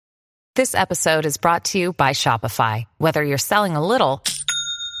This episode is brought to you by Shopify. Whether you're selling a little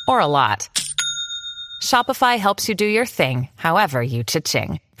or a lot, Shopify helps you do your thing, however you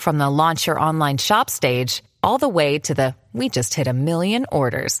cha-ching. From the launch your online shop stage, all the way to the we just hit 1 million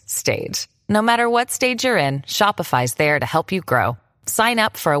orders stage. No matter what stage you're in, Shopify's there to help you grow. Sign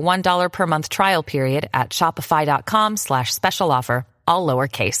up for a $1 per month trial period at shopify.com/special offer, all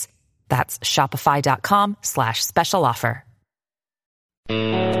lowercase. That's shopify.com/special offer.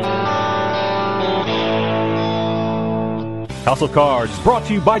 House of Cards is brought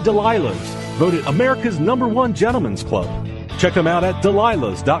to you by Delilah's, voted America's #1 gentleman's club. Check them out at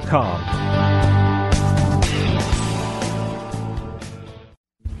delilahs.com.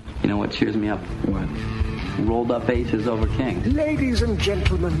 You know what cheers me up? What? Rolled up aces over king. Ladies and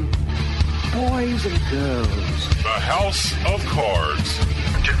gentlemen, boys and girls. The House of Cards.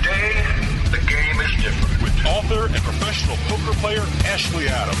 Today, the game is different. With author and professional poker player Ashley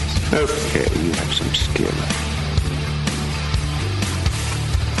Adams. Okay, you have some skill.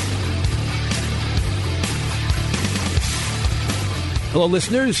 Hello,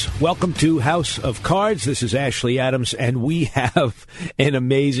 listeners. Welcome to House of Cards. This is Ashley Adams, and we have an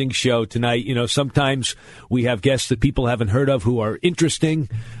amazing show tonight. You know, sometimes we have guests that people haven't heard of who are interesting.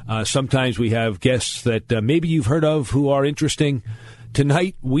 Sometimes we have guests that maybe you've heard of who are interesting.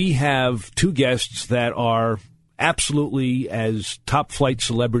 Tonight, we have two guests that are absolutely as top-flight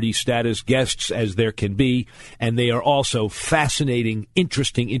celebrity status guests as there can be, and they are also fascinating,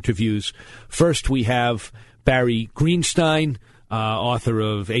 interesting interviews. First, we have Barry Greenstein, author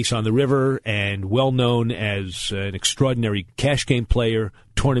of Ace on the River, and well-known as an extraordinary cash game player,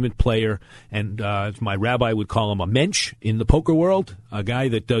 tournament player, and as my rabbi would call him, a mensch in the poker world, a guy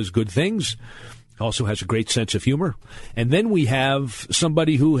that does good things, also has a great sense of humor. And then we have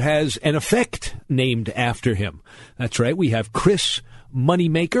somebody who has an effect named after him. That's right, we have Chris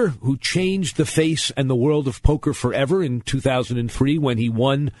Moneymaker, who changed the face and the world of poker forever in 2003 when he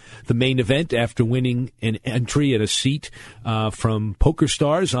won the main event after winning an entry and a seat from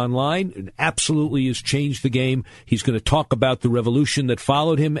PokerStars online. It absolutely has changed the game. He's going to talk about the revolution that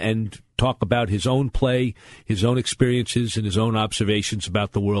followed him and talk about his own play, his own experiences, and his own observations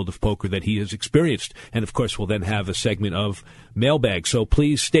about the world of poker that he has experienced. And, of course, we'll then have a segment of Mailbag. So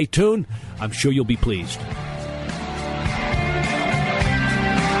please stay tuned. I'm sure you'll be pleased.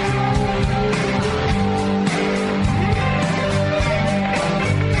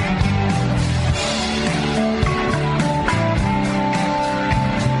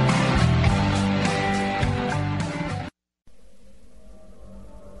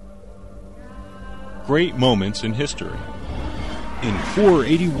 Great moments in history. In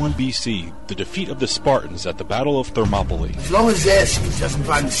 481 BC, the defeat of the Spartans at the Battle of Thermopylae. As long as Xerxes doesn't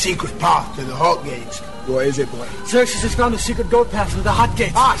find the secret path to the Hot Gates. What is it, boy? Xerxes has found the secret goat path to the Hot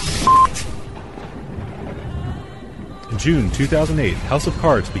Gates. Shit! In June 2008, House of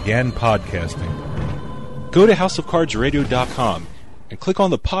Cards began podcasting. Go to houseofcardsradio.com and click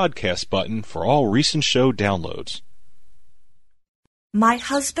on the podcast button for all recent show downloads. My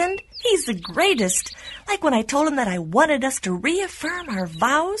husband, he's the greatest. Like when I told him that I wanted us to reaffirm our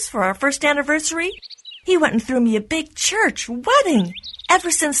vows for our first anniversary, he went and threw me a big church wedding.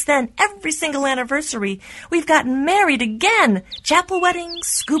 Ever since then, every single anniversary, we've gotten married again. Chapel weddings,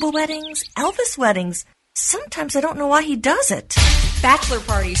 scuba weddings, Elvis weddings. Sometimes I don't know why he does it. Bachelor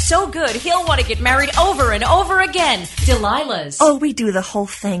party so good, he'll want to get married over and over again. Delilah's. Oh, we do the whole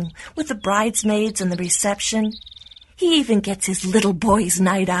thing with the bridesmaids and the reception. He even gets his little boy's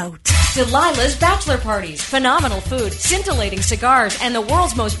night out. Delilah's bachelor parties. Phenomenal food, scintillating cigars, and the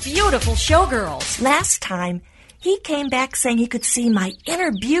world's most beautiful showgirls. Last time, he came back saying he could see my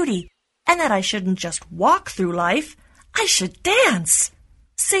inner beauty and that I shouldn't just walk through life, I should dance.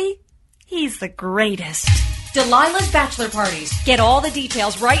 See? He's the greatest. Delilah's bachelor parties. Get all the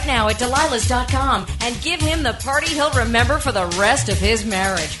details right now at delilahs.com and give him the party he'll remember for the rest of his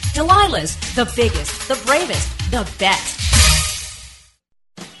marriage. Delilah's, the biggest, the bravest, the best.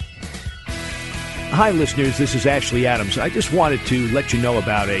 Hi, listeners. This is Ashley Adams. I just wanted to let you know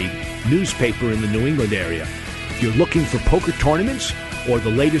about a newspaper in the New England area. If you're looking for poker tournaments or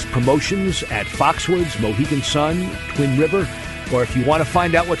the latest promotions at Foxwoods, Mohegan Sun, Twin River, or if you want to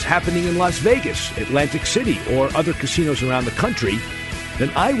find out what's happening in Las Vegas, Atlantic City, or other casinos around the country, then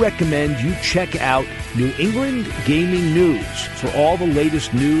I recommend you check out New England Gaming News for all the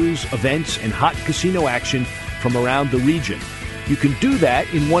latest news, events, and hot casino action from around the region. You can do that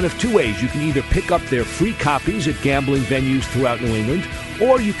in one of two ways. You can either pick up their free copies at gambling venues throughout New England,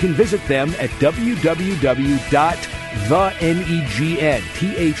 or you can visit them at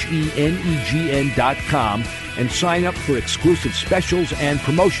www.thenegn.com and sign up for exclusive specials and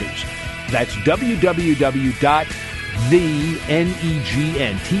promotions. That's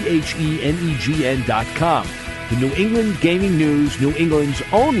www.thenegn.com. The New England Gaming News, New England's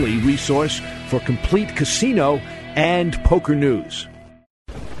only resource for complete casino and poker news.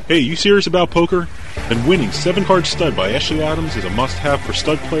 Hey, you serious about poker? Then winning 7-Card Stud by Ashley Adams is a must-have for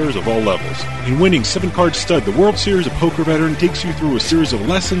stud players of all levels. In Winning 7-Card Stud, the World Series of Poker veteran takes you through a series of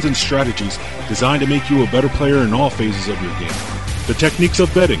lessons and strategies designed to make you a better player in all phases of your game. The techniques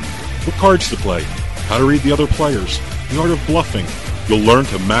of betting, what cards to play, how to read the other players, the art of bluffing. You'll learn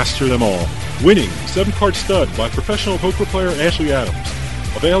to master them all. Winning 7-Card Stud by professional poker player Ashley Adams.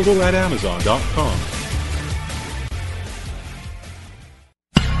 Available at Amazon.com.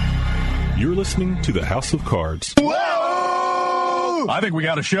 You're listening to the House of Cards. Whoa! I think we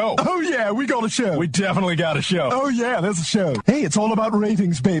got a show. Oh, yeah, we got a show. We definitely got a show. Oh, yeah, there's a show. Hey, it's all about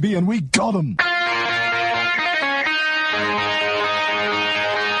ratings, baby, and we got them.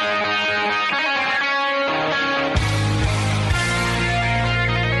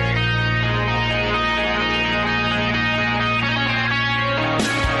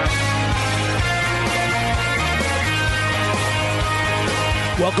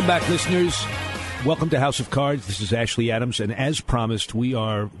 Welcome back, listeners. Welcome to House of Cards. This is Ashley Adams, and as promised, we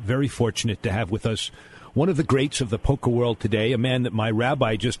are very fortunate to have with us one of the greats of the poker world today, a man that my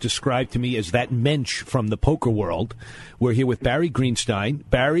rabbi just described to me as that mensch from the poker world. We're here with Barry Greenstein.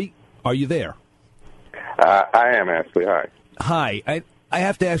 Barry, are you there? I am, Ashley. Hi. Hi. I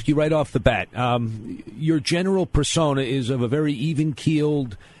have to ask you right off the bat, your general persona is of a very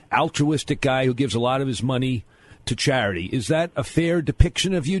even-keeled, altruistic guy who gives a lot of his money to charity. Is that a fair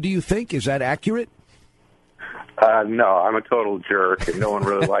depiction of you, do you think? Is that accurate? No, I'm a total jerk, and no one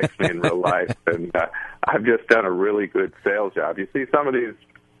really likes me in real life, and I've just done a really good sales job. You see some of these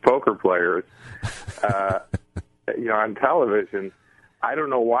poker players, on television, I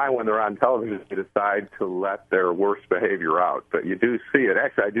don't know why when they're on television they decide to let their worst behavior out, but you do see it.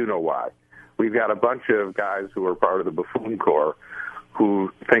 Actually, I do know why. We've got a bunch of guys who are part of the Buffoon Corps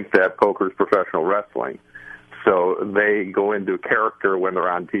who think that poker is professional wrestling. So they go into character when they're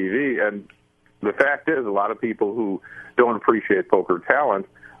on TV. And the fact is, a lot of people who don't appreciate poker talent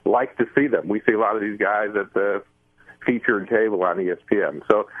like to see them. We see a lot of these guys at the featured table on ESPN.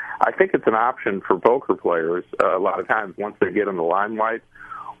 So I think it's an option for poker players a lot of times once they get in the limelight,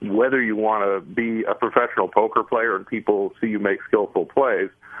 whether you want to be a professional poker player and people see you make skillful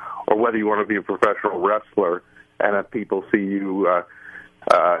plays, or whether you want to be a professional wrestler and if people see you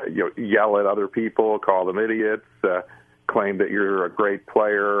yell at other people, call them idiots, claim that you're a great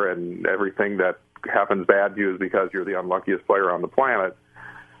player and everything that happens bad to you is because you're the unluckiest player on the planet.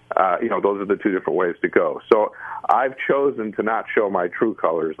 Those are the two different ways to go. So I've chosen to not show my true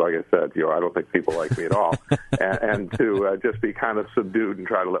colors. Like I said, I don't think people like me at all, and to just be kind of subdued and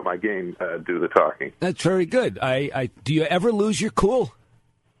try to let my game do the talking. That's very good. Do you ever lose your cool?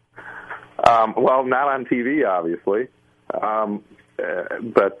 Well, not on TV, obviously.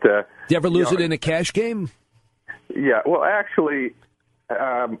 But do you ever lose it in a cash game? Yeah, well, actually,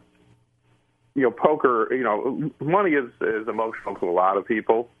 poker, money is emotional to a lot of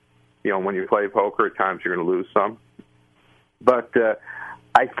people. When you play poker, at times you're going to lose some. But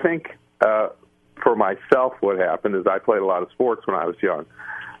I think for myself, what happened is I played a lot of sports when I was young.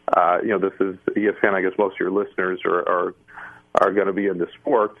 This is ESPN. I guess most of your listeners are going to be into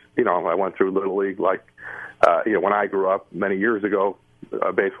sports. I went through Little League when I grew up many years ago,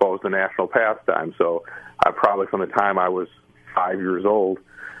 baseball was the national pastime. So I probably from the time I was 5 years old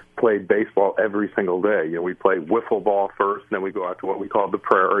played baseball every single day. We played wiffle ball first, and then we go out to what we called the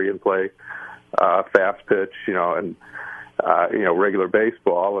prairie and play fast pitch, and regular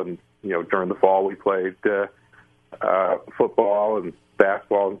baseball. And during the fall we played football and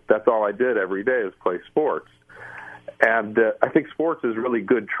basketball. That's all I did every day is play sports. And I think sports is really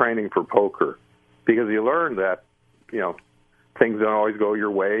good training for poker, because you learn that, things don't always go your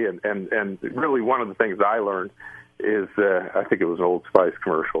way. And really one of the things I learned is, I think it was an Old Spice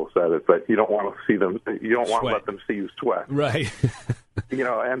commercial said it, but you don't want to see them, you don't want to let them see you sweat. Right.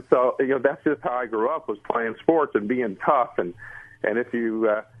 And so, that's just how I grew up, was playing sports and being tough. And if you,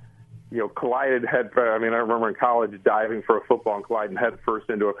 collided I remember in college diving for a football and colliding head first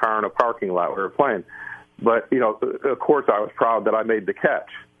into a car in a parking lot we were playing. But, of course I was proud that I made the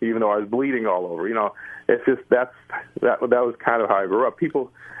catch, even though I was bleeding all over. It's just that was kind of how I grew up.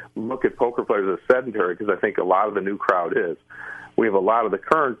 People look at poker players as sedentary because I think a lot of the new crowd is. We have a lot of the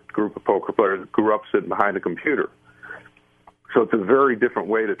current group of poker players that grew up sitting behind a computer. So it's a very different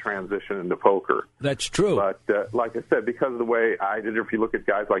way to transition into poker. That's true. But like I said, because of the way I did it, if you look at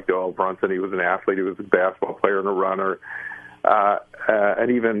guys like Doyle Brunson, he was an athlete, he was a basketball player and a runner.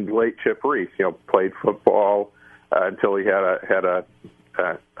 and even late Chip Reese, played football until he had a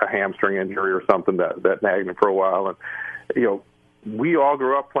hamstring injury or something that nagged him for a while. And, we all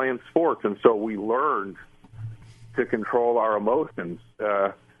grew up playing sports, and so we learned to control our emotions.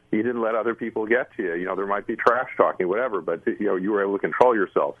 You didn't let other people get to you. There might be trash talking, whatever, but, you were able to control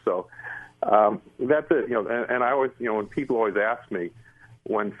yourself. So that's it. And I always, when people always ask me,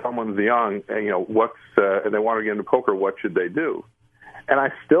 when someone's young, and, and they want to get into poker, what should they do? And I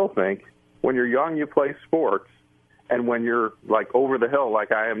still think when you're young, you play sports. And when you're like over the hill,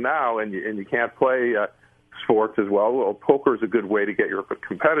 like I am now, and you can't play sports as well poker is a good way to get your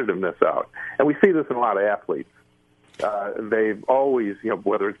competitiveness out. And we see this in a lot of athletes. They've always,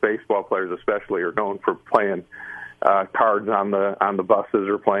 whether it's baseball players especially, are known for playing cards on the buses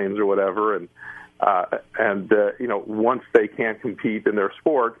or planes or whatever. And once they can't compete in their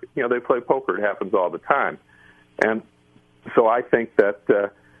sport, they play poker. It happens all the time. And so I think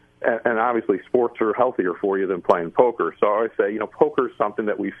that, and obviously sports are healthier for you than playing poker. So I always say, poker is something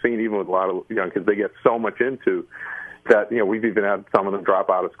that we've seen even with a lot of young kids. They get so much into that, we've even had some of them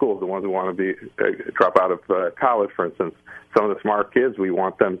drop out of schools, the ones who want to drop out of college, for instance. Some of the smart kids, we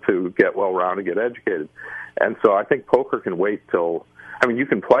want them to get well-rounded, get educated. And so I think poker can wait till, you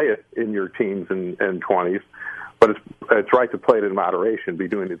can play it in your teens and 20s, but it's right to play it in moderation, be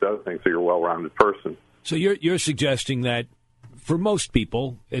doing these other things so you're a well-rounded person. So you're suggesting that for most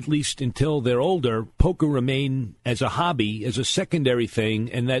people, at least until they're older, poker remain as a hobby, as a secondary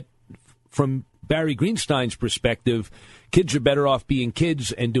thing, and that from Barry Greenstein's perspective, kids are better off being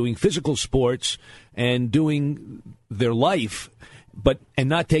kids and doing physical sports and doing their life, and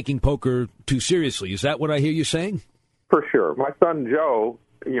not taking poker too seriously. Is that what I hear you saying? For sure. My son Joe,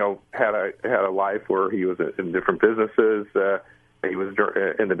 had a life where he was in different businesses. He was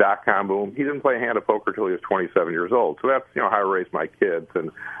in the dot-com boom. He didn't play a hand of poker until he was 27 years old. So that's, how I raised my kids. And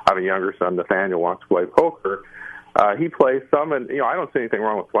I have a younger son, Nathaniel, wants to play poker. He plays some, and, I don't see anything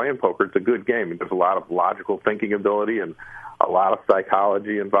wrong with playing poker. It's a good game. There's a lot of logical thinking ability and a lot of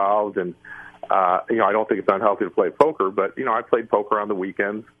psychology involved. And, I don't think it's unhealthy to play poker, but, I played poker on the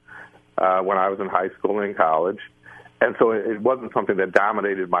weekends when I was in high school and in college. And so it wasn't something that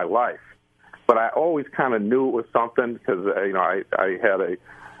dominated my life. But I always kind of knew it was something because, I had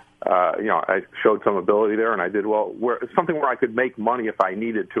I showed some ability there, and I did well. Something where I could make money if I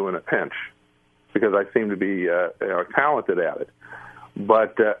needed to in a pinch, because I seem to be talented at it.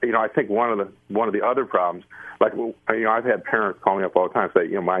 But I think one of the other problems, like I've had parents call me up all the time and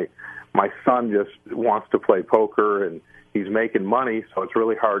say, my son just wants to play poker and he's making money, so it's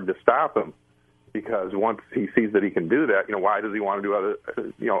really hard to stop him. Because once he sees that he can do that, why does he want to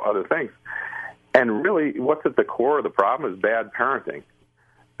do other things? And really, what's at the core of the problem is bad parenting.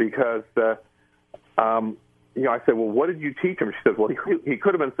 Because, I said, well, what did you teach him? She says, well, he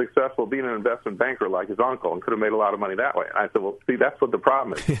could have been successful being an investment banker like his uncle and could have made a lot of money that way. And I said, well, see, that's what the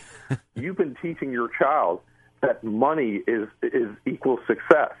problem is. You've been teaching your child that money is equals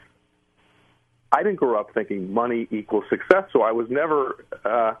success. I didn't grow up thinking money equals success, so I was never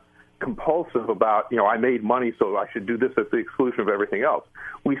compulsive about, I made money, so I should do this at the exclusion of everything else.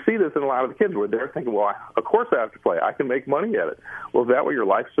 We see this in a lot of the kids where they're thinking, well, of course I have to play. I can make money at it. Well, is that what your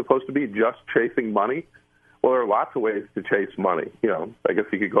life's supposed to be, just chasing money? Well, there are lots of ways to chase money. I guess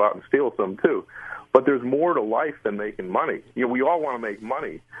you could go out and steal some too. But there's more to life than making money. We all want to make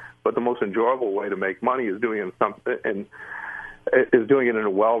money, but the most enjoyable way to make money is doing it in a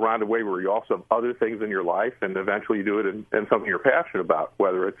well-rounded way where you also have other things in your life, and eventually you do it in something you're passionate about,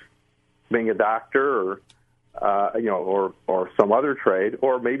 whether it's being a doctor or some other trade,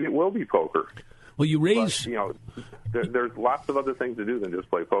 or maybe it will be poker. Well, you raise... But, there's lots of other things to do than just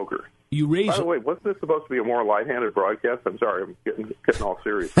play poker. You raise... By the way, wasn't this supposed to be a more light-handed broadcast? I'm sorry, I'm getting all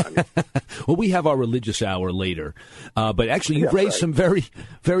serious on you. Well, we have our religious hour later. But actually, you've raised some very,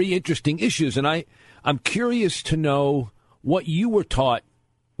 very interesting issues, and I'm curious to know what you were taught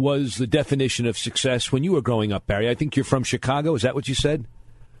was the definition of success when you were growing up, Barry. I think you're from Chicago. Is that what you said?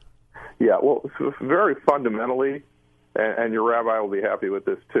 Yeah, well, very fundamentally, and your rabbi will be happy with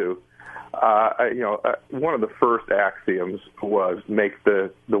this too, one of the first axioms was make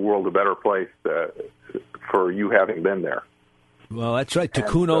the world a better place for you having been there. Well, that's right.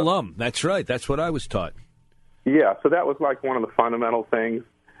 Tikkun olam. That's right. That's what I was taught. Yeah, so that was like one of the fundamental things.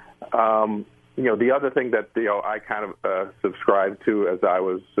 The other thing that I kind of subscribed to as I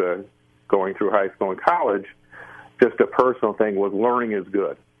was going through high school and college, just a personal thing, was learning is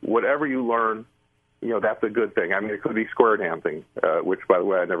good. Whatever you learn, that's a good thing. I mean, it could be square dancing, which, by the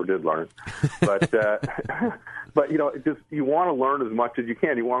way, I never did learn. But, just you want to learn as much as you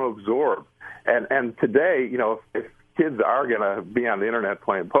can. You want to absorb. And today, if kids are going to be on the internet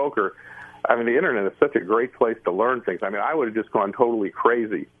playing poker, I mean, the internet is such a great place to learn things. I mean, I would have just gone totally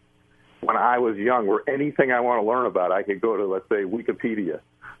crazy when I was young, where anything I want to learn about, I could go to, let's say, Wikipedia.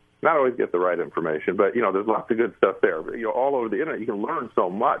 Not always get the right information, but, there's lots of good stuff there. All over the internet, you can learn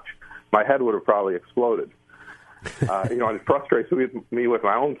so much. My head would have probably exploded. It frustrates me with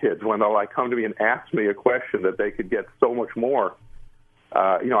my own kids when they'll come to me and ask me a question that they could get so much more.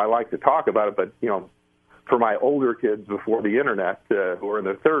 I like to talk about it, but, for my older kids before the internet, who are in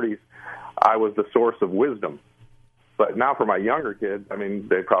their 30s, I was the source of wisdom. But now for my younger kids, I mean,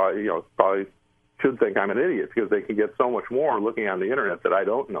 they probably should think I'm an idiot because they can get so much more looking on the internet that I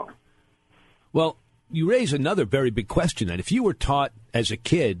don't know. Well, you raise another very big question. And if you were taught as a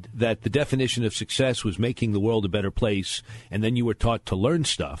kid that the definition of success was making the world a better place, and then you were taught to learn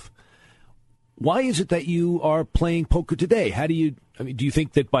stuff, why is it that you are playing poker today? Do you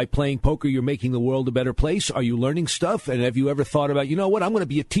think that by playing poker you're making the world a better place? Are you learning stuff? And have you ever thought about, I'm going to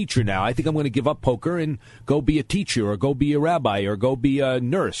be a teacher now. I think I'm going to give up poker and go be a teacher or go be a rabbi or go be a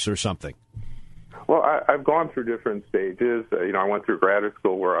nurse or something? Well, I've gone through different stages. I went through graduate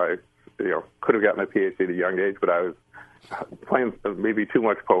school where I could have gotten my PhD at a young age, but I was playing maybe too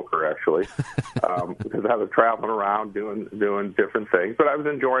much poker, actually, because I was traveling around doing different things. But I was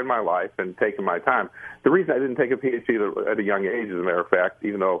enjoying my life and taking my time. The reason I didn't take a PhD at a young age, as a matter of fact,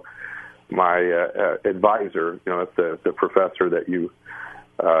 even though my advisor, that's the professor that you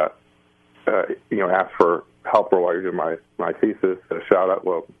asked for help for while you're doing my thesis, shout out,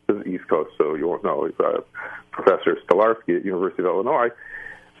 well, this is East Coast, so you won't know, Professor Stolarski at University of Illinois.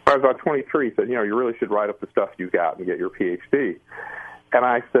 I was about 23, he said, you really should write up the stuff you got and get your PhD. And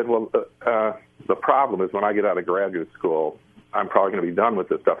I said, well, the problem is when I get out of graduate school, I'm probably going to be done with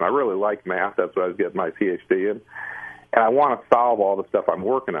this stuff. And I really like math. That's what I was getting my PhD in. And I want to solve all the stuff I'm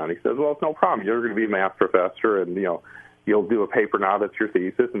working on. He says, well, it's no problem. You're going to be a math professor, and, you'll do a paper now that's your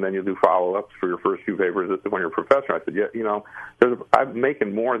thesis, and then you'll do follow-ups for your first few papers when you're a professor. I said, yeah, I'm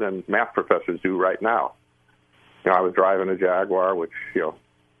making more than math professors do right now. I was driving a Jaguar, which,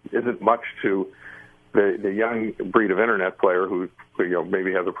 isn't much to the young breed of internet player who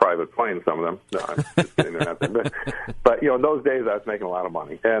maybe has a private plane, some of them. No, I'm just kidding. They're not that big. But, in those days I was making a lot of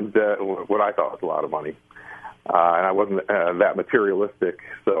money, and what I thought was a lot of money. And I wasn't that materialistic,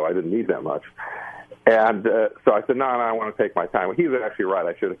 so I didn't need that much. And so I said, no, I want to take my time. Well, he was actually right.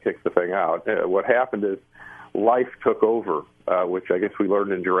 I should have kicked the thing out. What happened is life took over, which I guess we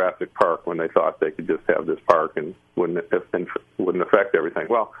learned in Jurassic Park when they thought they could just have this park and wouldn't affect everything.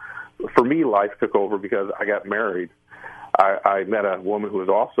 Well, for me, life took over because I got married. I met a woman who was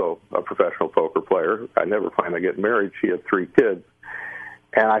also a professional poker player. I never planned on getting married. She had 3 kids.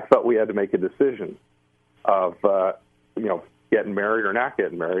 And I felt we had to make a decision of, getting married or not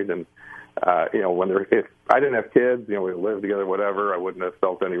getting married. And, if I didn't have kids, we lived together, whatever, I wouldn't have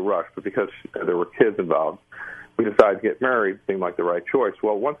felt any rush. But because there were kids involved, we decided to get married. Seemed like the right choice.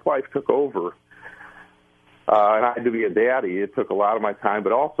 Well, once life took over, and I had to be a daddy, it took a lot of my time.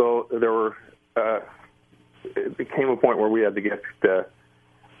 But also, it became a point where we had to get.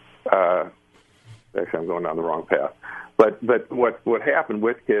 Actually, I'm going down the wrong path. But what happened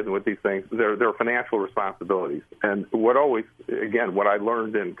with kids and with these things, there are financial responsibilities. And what I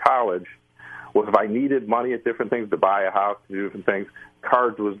learned in college was if I needed money at different things to buy a house, to do different things,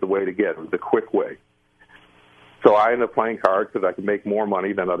 cards was the way to get it. It was the quick way. So I ended up playing cards because I could make more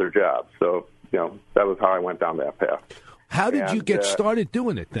money than other jobs. So, that was how I went down that path. How did you get started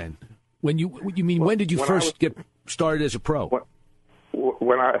doing it then? When did you first get started as a pro?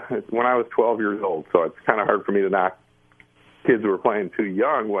 When I was 12 years old. So it's kind of hard for me to knock kids who were playing too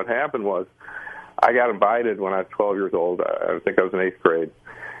young. What happened was I got invited when I was 12 years old. I think I was in 8th grade.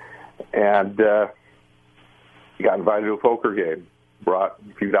 And got invited to a poker game. Brought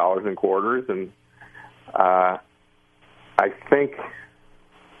a few dollars in quarters, and I think,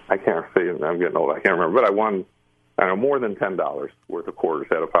 I can't say, I'm getting old, I can't remember, but I won, more than $10 worth of quarters,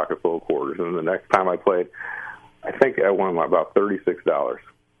 had a pocket full of quarters. And the next time I played, I think I won about $36.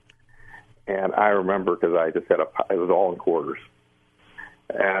 And I remember because I just had it was all in quarters.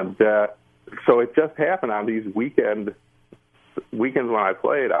 And so it just happened on these weekends when I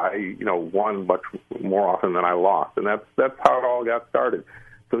played, I won much more often than I lost, and that's how it all got started.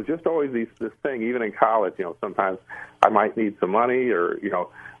 So just always this thing, even in college, sometimes I might need some money, or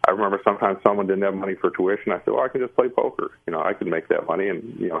I remember sometimes someone didn't have money for tuition. I said, well, I can just play poker. I can make that money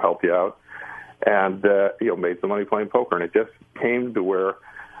and help you out, and made some money playing poker, and it just came to where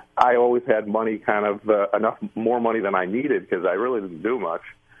I always had money, kind of enough more money than I needed because I really didn't do much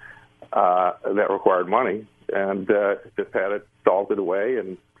that required money. And just had it salted away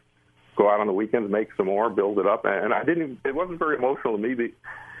and go out on the weekends, make some more, build it up. And it wasn't very emotional to me.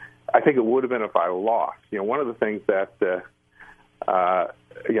 I think it would have been if I lost. One of the things that,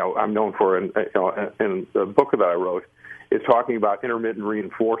 I'm known for in the book that I wrote is talking about intermittent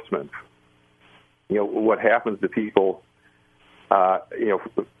reinforcement. What happens to people,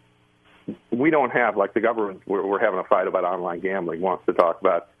 we don't have, like the government, we're having a fight about online gambling, wants to talk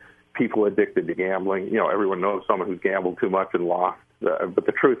about people addicted to gambling. Everyone knows someone who's gambled too much and lost. But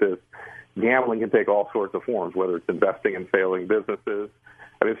the truth is, gambling can take all sorts of forms, whether it's investing in failing businesses.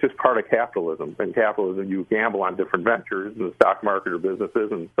 I mean, it's just part of capitalism. In capitalism, you gamble on different ventures in the stock market or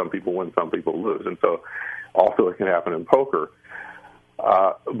businesses, and some people win, some people lose. And so also it can happen in poker.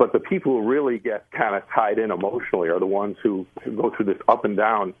 But the people who really get kind of tied in emotionally are the ones who go through this up and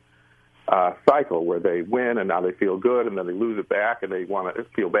down cycle where they win and now they feel good and then they lose it back and they want to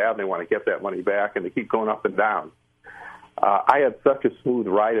feel bad and they want to get that money back and they keep going up and down. I had such a smooth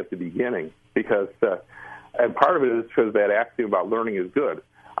ride at the beginning because, and part of it is because that axiom about learning is good.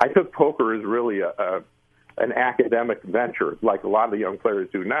 I took poker as really an academic venture, like a lot of the young players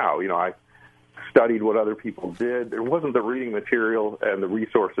do now. I studied what other people did. There wasn't the reading material and the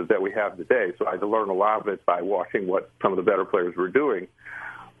resources that we have today, so I had to learn a lot of it by watching what some of the better players were doing.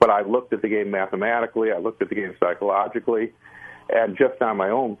 But I looked at the game mathematically, I looked at the game psychologically, and just on my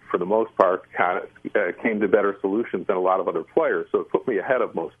own, for the most part, kind of came to better solutions than a lot of other players. So it put me ahead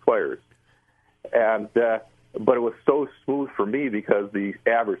of most players. And but it was so smooth for me because the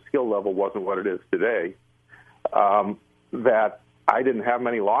average skill level wasn't what it is today, that I didn't have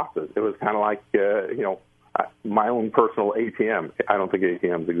many losses. It was kind of like, my own personal ATM. I don't think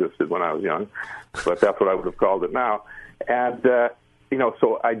ATMs existed when I was young, but that's what I would have called it now. And,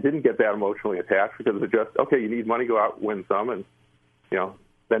 so I didn't get that emotionally attached because it just, okay, you need money, go out, win some, and,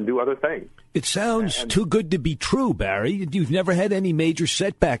 then do other things. It sounds too good to be true, Barry. You've never had any major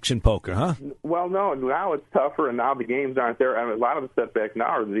setbacks in poker, huh? Well, no. Now it's tougher, and now the games aren't there. I mean, a lot of the setbacks now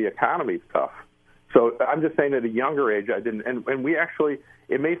are the economy's tough. So I'm just saying at a younger age, I didn't. And we actually,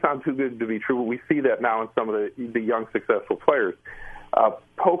 it may sound too good to be true, but we see that now in some of the young successful players.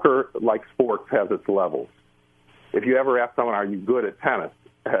 Poker, like sports, has its levels. If you ever ask someone, are you good at tennis?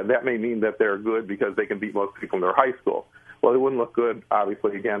 That may mean that they're good because they can beat most people in their high school. Well, they wouldn't look good,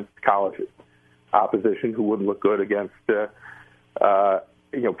 obviously, against college opposition, who wouldn't look good against,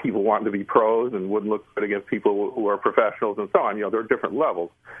 people wanting to be pros, and wouldn't look good against people who are professionals and so on. There are different levels.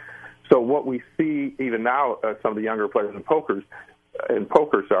 So what we see even now, some of the younger players in poker,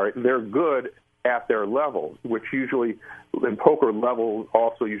 they're good at their levels, which usually, in poker, level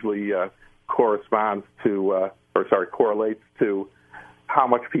also usually correlates to how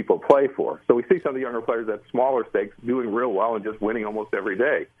much people play for. So we see some of the younger players at smaller stakes doing real well and just winning almost every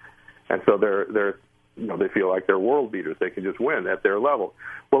day. And so they feel like they're world beaters. They can just win at their level.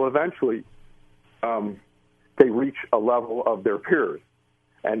 Well, eventually, they reach a level of their peers.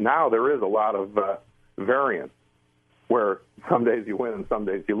 And now there is a lot of variance where some days you win and some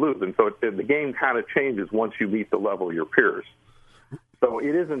days you lose. And so the game kind of changes once you meet the level of your peers. So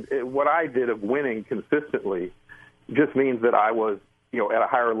it isn't what I did of winning consistently just means that I was, at a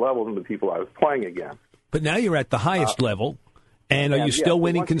higher level than the people I was playing against. But now you're at the highest level, and are you still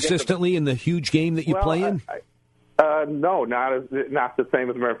winning consistently in the huge game that you play in? No, not the same.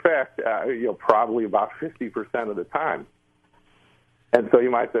 As a matter of fact, probably about 50% of the time. And so you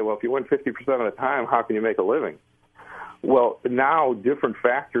might say, well, if you win 50% of the time, how can you make a living? Well, now different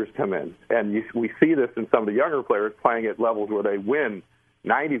factors come in, and we see this in some of the younger players playing at levels where they win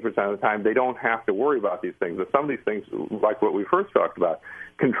 90% of the time. They don't have to worry about these things. But some of these things, like what we first talked about,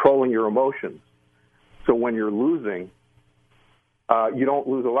 controlling your emotions. So when you're losing, you don't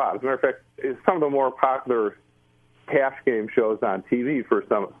lose a lot. As a matter of fact, some of the more popular cash game shows on TV for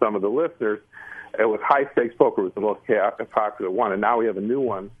some of the listeners, it was High Stakes Poker was the most popular one, and now we have a new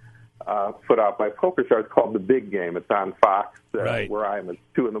one put out by PokerStars called The Big Game. It's on Fox, where I am at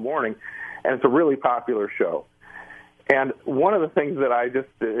 2 in the morning, and it's a really popular show. And one of the things that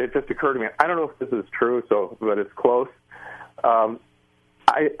it just occurred to me, I don't know if this is true, but it's close. I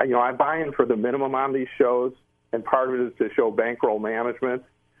buy in for the minimum on these shows, and part of it is to show bankroll management.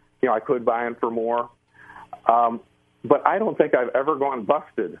 I could buy in for more. But I don't think I've ever gone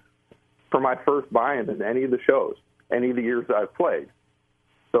busted for my first buy-in in any of the shows, any of the years I've played.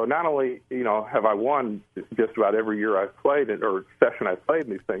 So not only, have I won just about every year I've played or session I've played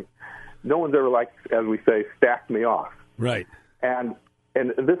in these things, no one's ever, as we say, stacked me off. Right. And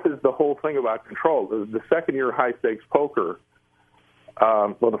this is the whole thing about control. The second year of high-stakes poker,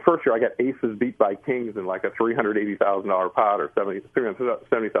 the first year I got aces beat by kings in like a $380,000 pot or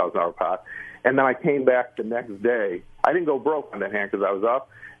 $370,000 pot. And then I came back the next day I didn't go broke on that hand because I was up.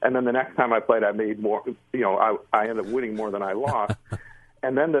 And then the next time I played, I made more. I ended up winning more than I lost.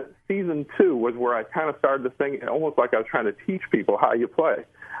 And then the season 2 was where I kind of started to think, almost like I was trying to teach people how you play.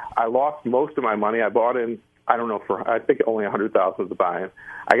 I lost most of my money. I bought in, I think only $100,000 was the buy-in.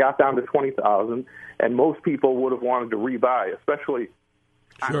 I got down to $20,000, and most people would have wanted to rebuy, especially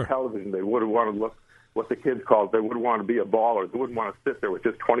on television. They would have wanted to look what the kids called. They would want to be a baller. They wouldn't want to sit there with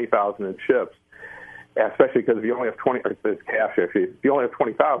just $20,000 in chips, especially because if you only have it's cash. Actually, if you only have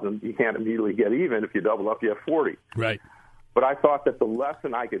 $20,000, you can't immediately get even. If you double up, you have $40,000. Right. But I thought that the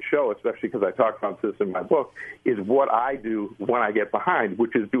lesson I could show, especially because I talk about this in my book, is what I do when I get behind,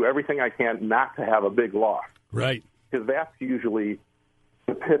 which is do everything I can not to have a big loss. Right. Because that's usually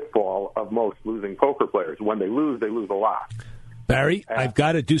the pitfall of most losing poker players. When they lose a lot. Barry, I've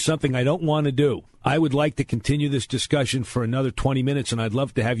got to do something I don't want to do. I would like to continue this discussion for another 20 minutes, and I'd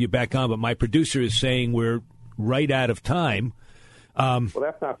love to have you back on, but my producer is saying we're right out of time. Well,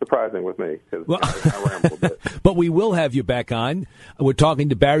 that's not surprising with me, because I ramble a bit. But we will have you back on. We're talking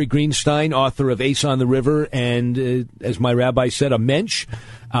to Barry Greenstein, author of Ace on the River, and as my rabbi said, a mensch.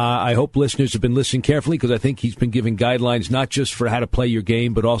 I hope listeners have been listening carefully, because I think he's been giving guidelines not just for how to play your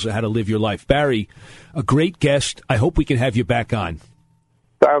game, but also how to live your life. Barry, a great guest. I hope we can have you back on.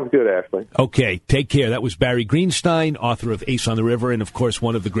 Sounds good, Ashley. Okay, take care. That was Barry Greenstein, author of Ace on the River, and, of course,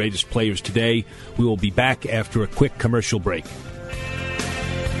 one of the greatest players today. We will be back after a quick commercial break.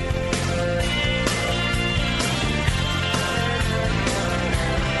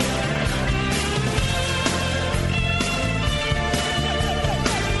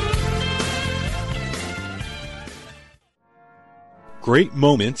 Great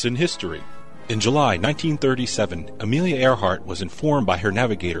moments in history. In July 1937, Amelia Earhart was informed by her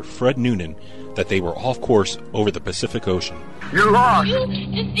navigator, Fred Noonan, that they were off course over the Pacific Ocean. You're lost! You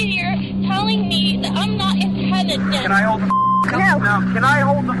just sit here telling me that I'm not intelligent. Can I hold the No. Now, can I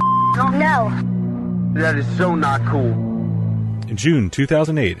hold the No. That is so not cool. In June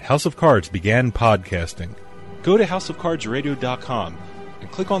 2008, House of Cards began podcasting. Go to houseofcardsradio.com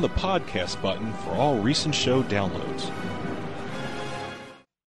and click on the podcast button for all recent show downloads.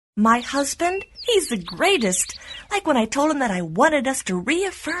 My husband, he's the greatest. Like when I told him that I wanted us to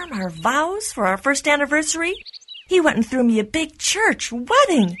reaffirm our vows for our first anniversary, he went and threw me a big church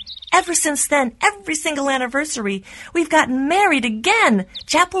wedding. Ever since then, every single anniversary, we've gotten married again.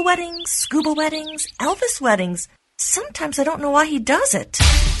 Chapel weddings, scuba weddings, Elvis weddings. Sometimes I don't know why he does it.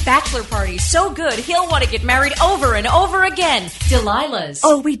 Bachelor parties so good he'll want to get married over and over again. Delilah's.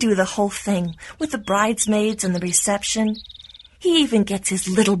 Oh, we do the whole thing with the bridesmaids and the reception. He even gets his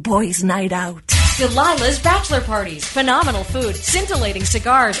little boy's night out. Delilah's bachelor parties. Phenomenal food, scintillating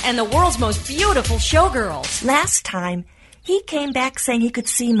cigars, and the world's most beautiful showgirls. Last time, he came back saying he could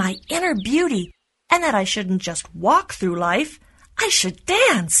see my inner beauty and that I shouldn't just walk through life. I should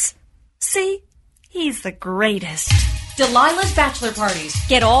dance. See? He's the greatest. Delilah's bachelor parties.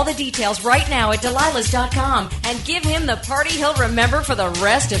 Get all the details right now at Delilah's.com and give him the party he'll remember for the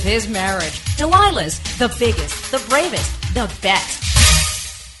rest of his marriage. Delilah's, the biggest, the bravest, the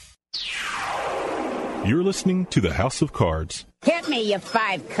best. You're listening to the House of Cards. Hit me, you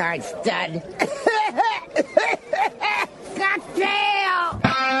 5-card stud. Cocktail!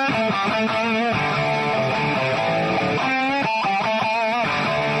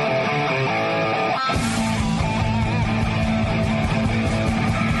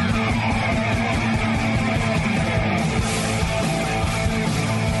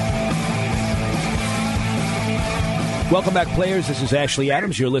 Welcome back, players. This is Ashley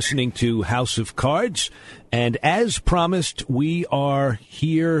Adams. You're listening to House of Cards. And as promised, we are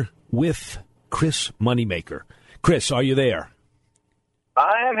here with Chris Moneymaker. Chris, are you there?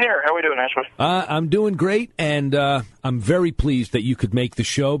 I am here. How are we doing, Ashley? I'm doing great, and I'm very pleased that you could make the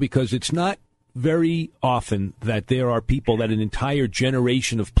show, because it's not very often that there are people that an entire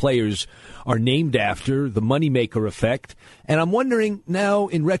generation of players are named after, the Moneymaker effect. And I'm wondering now,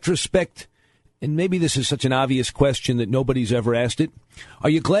 in retrospect, and maybe this is such an obvious question that nobody's ever asked it,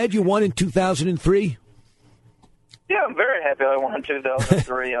 are you glad you won in 2003? Yeah, I'm very happy I won in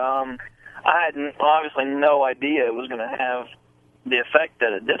 2003. I had obviously no idea it was going to have the effect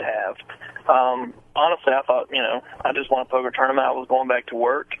that it did have. Honestly, I thought, I just won a poker tournament. I was going back to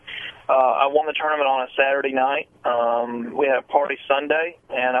work. I won the tournament on a Saturday night. We had a party Sunday,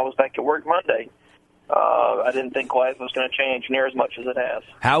 and I was back at work Monday. I didn't think life was going to change near as much as it has.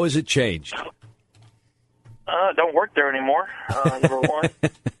 How has it changed? Don't work there anymore, number one.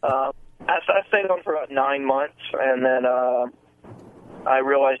 I stayed on for about 9 months, and then I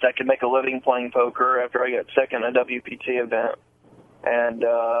realized I could make a living playing poker after I got second at a WPT event. And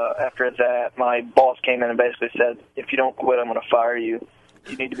after that, my boss came in and basically said, if you don't quit, I'm going to fire you.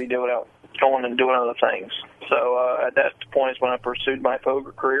 You need to be going and doing other things. So at that point is when I pursued my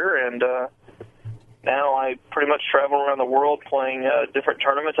poker career, and now I pretty much travel around the world playing different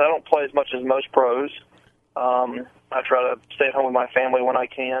tournaments. I don't play as much as most pros. I try to stay at home with my family when I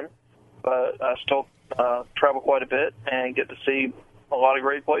can, but I still travel quite a bit and get to see a lot of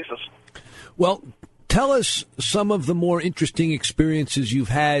great places. Well, tell us some of the more interesting experiences you've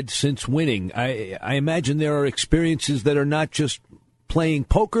had since winning. I imagine there are experiences that are not just playing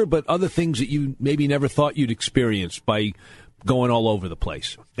poker, but other things that you maybe never thought you'd experience by going all over the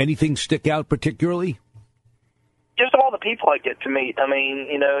place. Anything stick out particularly? Just all the people I get to meet. I mean,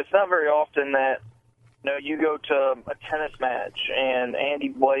 it's not very often that you go to a tennis match and Andy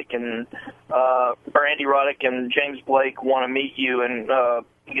Blake and or Andy Roddick and James Blake want to meet you and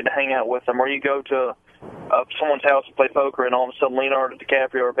you get to hang out with them, or you go to someone's house to play poker and all of a sudden Leonardo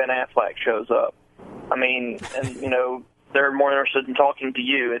DiCaprio or Ben Affleck shows up. I mean, and they're more interested in talking to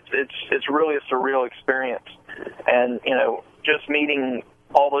you. It's really a surreal experience, and just meeting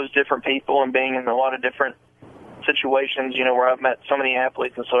all those different people and being in a lot of different situations, where I've met so many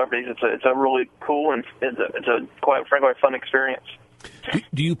athletes and celebrities. It's a really cool and it's a quite frankly fun experience.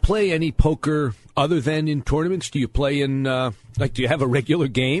 Do you play any poker other than in tournaments? Do you play in do you have a regular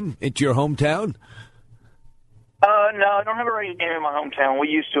game at your hometown? No, I don't have a regular game in my hometown. We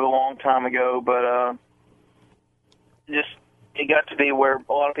used to a long time ago, but it got to be where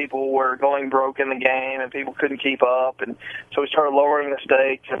a lot of people were going broke in the game and people couldn't keep up, and so we started lowering the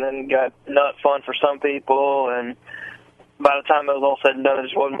stakes, and then got not fun for some people, and by the time it was all said and done, it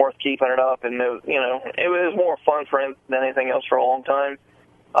just wasn't worth keeping it up, and it was more fun for him than anything else for a long time.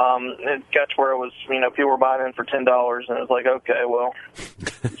 It got to where it was, people were buying in for $10, and it was like, okay, well,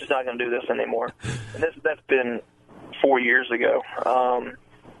 I'm just not going to do this anymore. And that's been 4 years ago.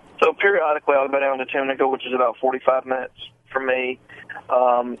 So periodically I'll go down to Tunica, which is about 45 minutes from me.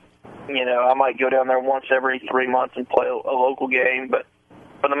 I might go down there once every 3 months and play a local game, but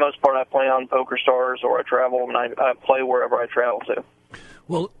for the most part I play on PokerStars, or I travel and I play wherever I travel to.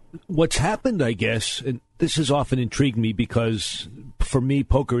 Well, what's happened, I guess, and this has often intrigued me because for me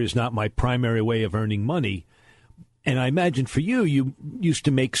poker is not my primary way of earning money, and I imagine for you, you used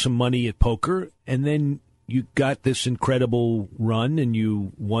to make some money at poker, and then you got this incredible run, and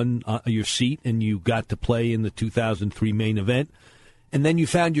you won your seat, and you got to play in the 2003 main event, and then you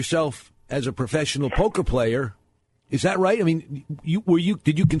found yourself as a professional poker player. Is that right? I mean,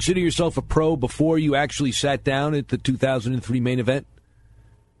 did you consider yourself a pro before you actually sat down at the 2003 main event?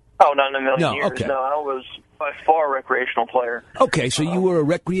 Oh, not in a million years. Okay. No, I was by far a recreational player. Okay, so you were a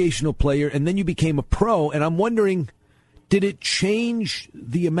recreational player, and then you became a pro, and I'm wondering, did it change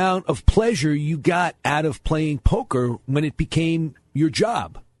the amount of pleasure you got out of playing poker when it became your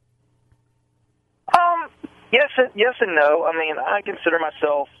job? Yes and no. I mean, I consider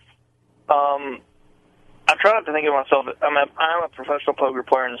myself. I try not to think of myself. I'm a professional poker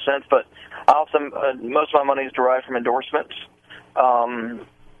player in a sense, but I also most of my money is derived from endorsements.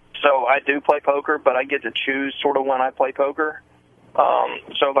 So I do play poker, but I get to choose sort of when I play poker.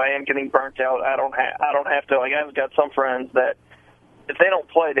 So if I am getting burnt out, I don't have to. Like, I've got some friends that if they don't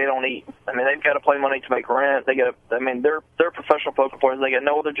play, they don't eat. I mean, they've got to play money to make rent. They're professional poker players. They got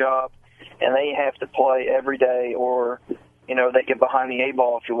no other job, and they have to play every day, or they get behind the eight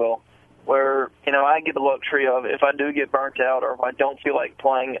ball, if you will. Where I get the luxury of, if I do get burnt out or if I don't feel like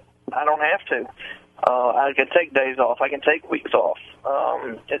playing, I don't have to. I can take days off. I can take weeks off.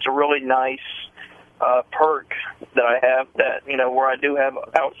 It's a really nice perk that I have, that where I do have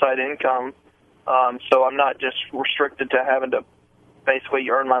outside income, so I'm not just restricted to having to basically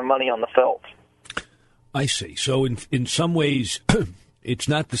earn my money on the felt. I see. So in some ways, it's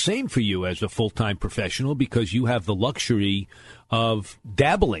not the same for you as a full-time professional, because you have the luxury of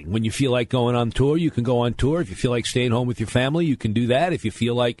dabbling. When you feel like going on tour, you can go on tour. If you feel like staying home with your family, you can do that. If you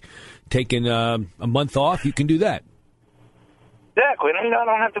feel like taking a month off, you can do that. Exactly. I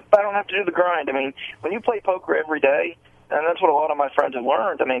don't have to do the grind. I mean, when you play poker every day, and that's what a lot of my friends have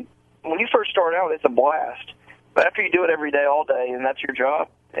learned. I mean, when you first start out, it's a blast. But after you do it every day, all day, and that's your job,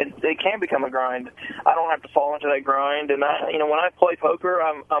 it can become a grind. I don't have to fall into that grind. And when I play poker,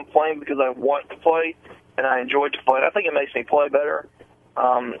 I'm playing because I want to play and I enjoy to play. I think it makes me play better.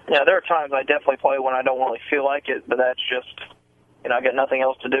 There are times I definitely play when I don't really feel like it, but that's just I got nothing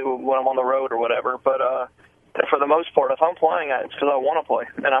else to do when I'm on the road or whatever. But for the most part, if I'm playing, it's because I want to play,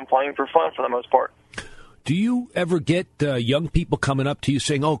 and I'm playing for fun for the most part. Do you ever get young people coming up to you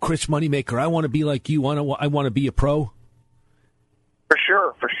saying, "Oh, Chris Moneymaker, I want to be like you. I want to be a pro"?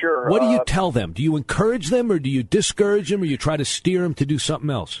 For sure. What do you tell them? Do you encourage them, or do you discourage them, or you try to steer them to do something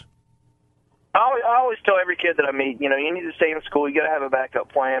else? I always tell every kid that I meet, you need to stay in school. You got to have a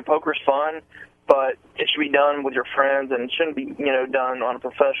backup plan. Poker's fun, but it should be done with your friends, and it shouldn't be, done on a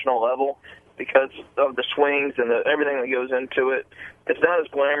professional level because of the swings and everything that goes into it. It's not as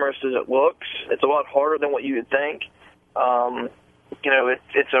glamorous as it looks. It's a lot harder than what you would think.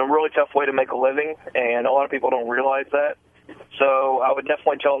 It's a really tough way to make a living, and a lot of people don't realize that. So I would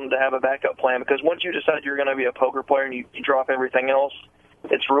definitely tell them to have a backup plan, because once you decide you're going to be a poker player and you drop everything else,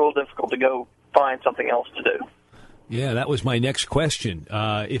 it's real difficult to go find something else to do. Yeah, that was my next question.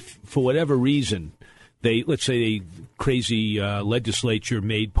 If for whatever reason, let's say the crazy legislature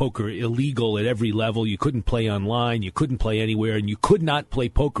made poker illegal at every level, you couldn't play online, you couldn't play anywhere, and you could not play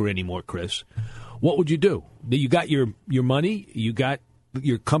poker anymore, Chris, what would you do? You got your money, you got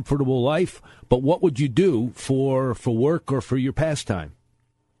your comfortable life, but what would you do for work or for your pastime?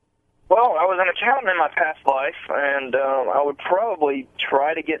 Well, I was an accountant in my past life, and I would probably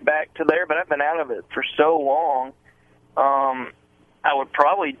try to get back to there, but I've been out of it for so long. I would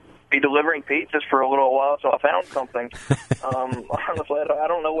probably be delivering pizzas for a little while until I found something. Honestly, I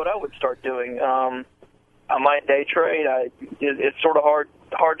don't know what I would start doing. I might day trade. It's sort of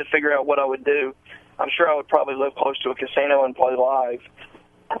hard to figure out what I would do. I'm sure I would probably live close to a casino and play live,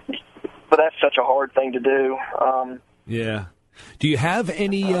 but that's such a hard thing to do. Yeah. Do you have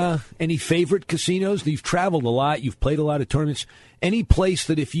any favorite casinos? You've traveled a lot. You've played a lot of tournaments. Any place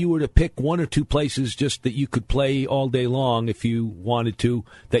that if you were to pick one or two places just that you could play all day long if you wanted to,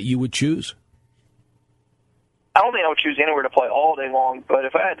 that you would choose? I don't think I would choose anywhere to play all day long, but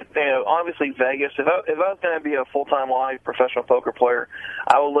if I had to, obviously Vegas. If I was going to be a full-time live professional poker player,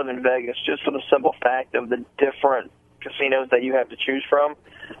 I would live in Vegas just for the simple fact of the different casinos that you have to choose from.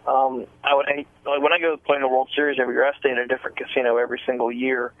 When I go play in the World Series every year, I stay in a different casino every single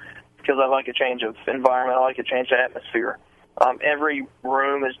year because I like a change of environment. I like a change of atmosphere. Every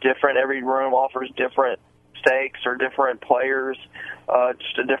room is different. Every room offers different stakes or different players,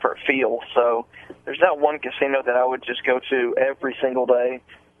 just a different feel. So there's not one casino that I would just go to every single day.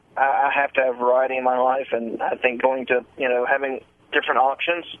 I have to have variety in my life, and I think going to, having different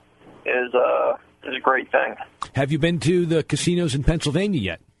options is a great thing. Have you been to the casinos in Pennsylvania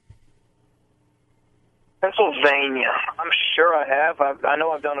yet? Pennsylvania. I'm sure I have. I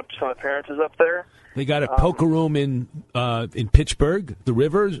know I've done some appearances up there. They got a poker room in Pittsburgh, the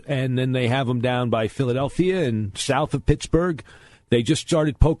Rivers, and then they have them down by Philadelphia and south of Pittsburgh. They just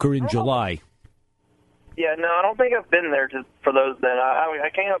started poker in July. Yeah, no, I don't think I've been there for those then. I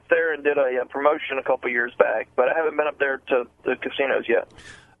came up there and did a promotion a couple years back, but I haven't been up there to the casinos yet.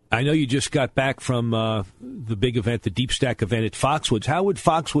 I know you just got back from the big event, the Deep Stack event at Foxwoods. How would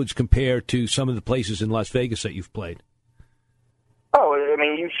Foxwoods compare to some of the places in Las Vegas that you've played? Oh, I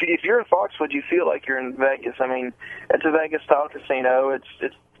mean, if you're in Foxwoods, you feel like you're in Vegas. I mean, it's a Vegas-style casino.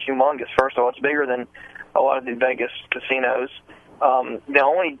 It's humongous, first of all. It's bigger than a lot of the Vegas casinos. The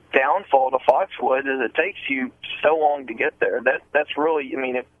only downfall to Foxwoods is it takes you so long to get there. That's really, I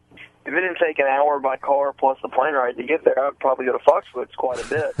mean, if it didn't take an hour by car plus the plane ride to get there, I'd probably go to Foxwoods quite a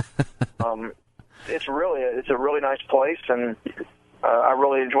bit. It's a really nice place, and I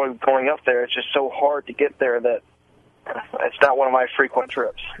really enjoy going up there. It's just so hard to get there that it's not one of my frequent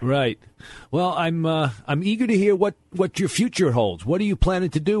trips. Right. Well, I'm eager to hear what your future holds. What are you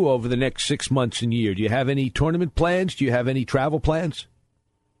planning to do over the next 6 months and year? Do you have any tournament plans? Do you have any travel plans?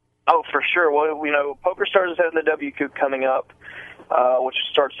 Oh, for sure. Well, PokerStars is having the W Coup coming up, which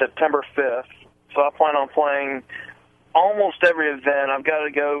starts September 5th. So I plan on playing almost every event. I've got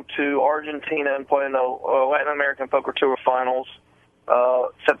to go to Argentina and play in the Latin American Poker Tour Finals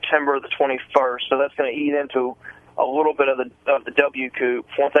September the 21st. So that's going to eat into a little bit of the W Coup.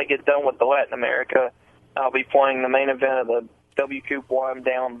 Once I get done with the Latin America, I'll be playing the main event of the W Coup while I'm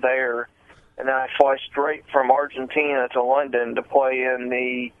down there. And then I fly straight from Argentina to London to play in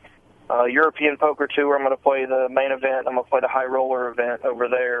the European Poker Tour. I'm going to play the main event. I'm going to play the High Roller event over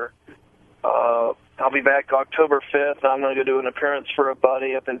there. I'll be back October 5th. I'm going to go do an appearance for a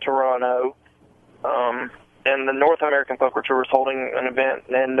buddy up in Toronto. And the North American Poker Tour is holding an event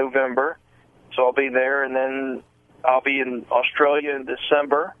in November. So I'll be there, and then I'll be in Australia in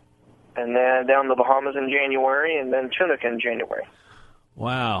December, and then down to the Bahamas in January, and then Tunica in January.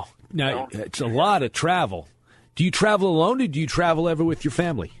 Wow. Now, it's a lot of travel. Do you travel alone, or do you travel ever with your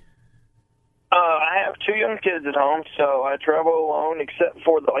family? I have 2 young kids at home, so I travel alone except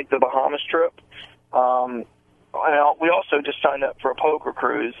for the Bahamas trip. We also just signed up for a poker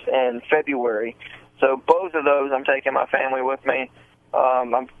cruise in February. So both of those I'm taking my family with me. But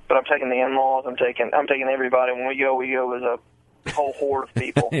I'm taking the in-laws. I'm taking everybody. When we go as whole horde of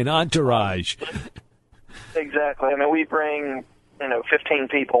people. An entourage. Exactly. I mean, we bring 15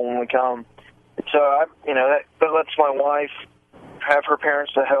 people when we come. So that lets my wife have her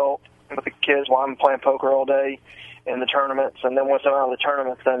parents to help with the kids while I'm playing poker all day in the tournaments. And then once I'm out of the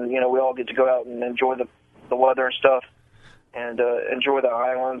tournaments, then we all get to go out and enjoy the weather and stuff, and enjoy the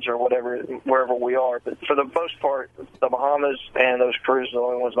islands or wherever we are. But for the most part, the Bahamas and those cruises are the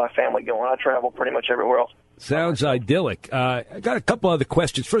only ones my family go on. I travel pretty much everywhere else. Sounds idyllic. I got a couple other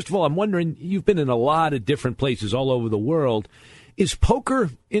questions. First of all, I'm wondering, you've been in a lot of different places all over the world. Is poker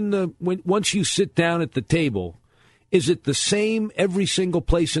once you sit down at the table, is it the same every single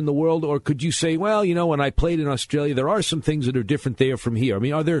place in the world, or could you say, well, when I played in Australia, there are some things that are different there from here? I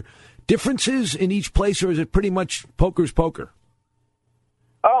mean, are there differences in each place, or is it pretty much poker's poker?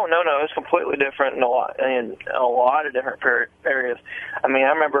 Oh, no, it's completely different in a lot of different areas. I mean, I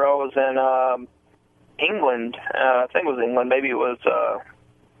remember I was in England. I think it was England. Maybe it was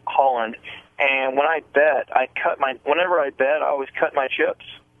Holland. And when I bet, whenever I bet, I always cut my chips.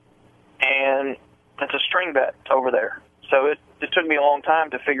 And it's a string bet over there. So it took me a long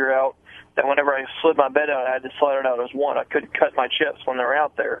time to figure out that whenever I slid my bet out, I had to slide it out as one. I couldn't cut my chips when they were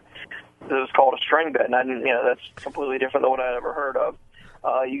out there. It was called a string bet, and I didn't, that's completely different than what I'd ever heard of.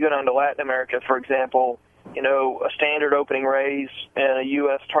 You go down to Latin America, for example, a standard opening raise in a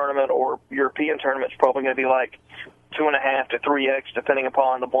U.S. tournament or European tournament is probably going to be like 2.5 to 3x, depending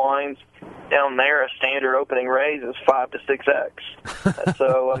upon the blinds. Down there, a standard opening raise is 5 to 6x.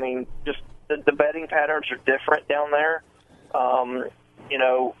 So, I mean, just the betting patterns are different down there.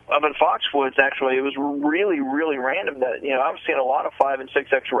 Up in Foxwoods, actually, it was really, really random that, I was seeing a lot of 5 and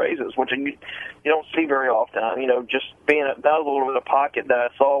 6x raises, which you don't see very often. Just being that was a little bit of pocket that I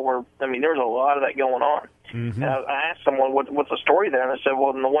saw where, there's a lot of that going on. Mm-hmm. And I asked someone, what's the story there? And I said,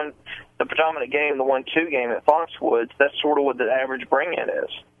 well, in the predominant game, the 1-2 game at Foxwoods, that's sort of what the average bring-in is.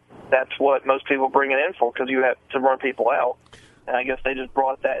 That's what most people bring it in for, because you have to run people out. And I guess they just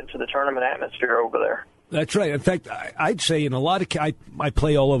brought that into the tournament atmosphere over there. That's right. In fact, I'd say in a lot of I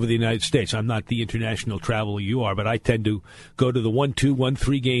play all over the United States. I'm not the international traveler you are, but I tend to go to the 1-2,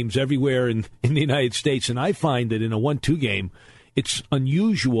 1-3 games everywhere in the United States. And I find that in a 1-2 game, it's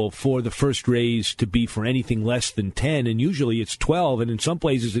unusual for the first raise to be for anything less than 10, and usually it's 12, and in some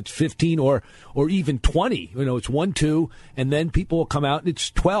places it's 15 or even 20. It's 1-2, and then people will come out and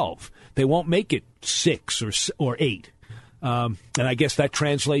it's 12. They won't make it 6 or 8. And I guess that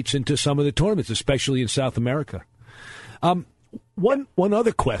translates into some of the tournaments, especially in South America. One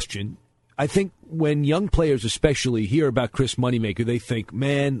other question. I think when young players especially hear about Chris Moneymaker, they think,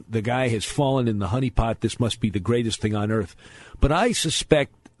 man, the guy has fallen in the honeypot. This must be the greatest thing on earth. But I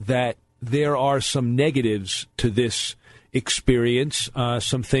suspect that there are some negatives to this experience,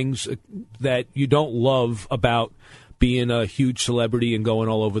 some things that you don't love about being a huge celebrity and going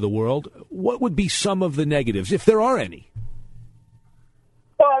all over the world. What would be some of the negatives, if there are any?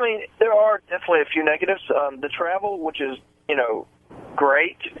 Well, there are definitely a few negatives. The travel, which is,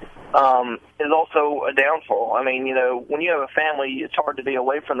 great, is also a downfall. When you have a family, it's hard to be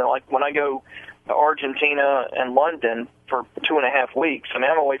away from them. Like when I go to Argentina and London for 2.5 weeks, I'm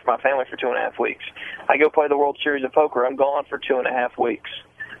away from my family for 2.5 weeks. I go play the World Series of Poker, I'm gone for 2.5 weeks.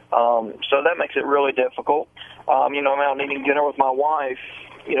 So that makes it really difficult. I'm out eating dinner with my wife.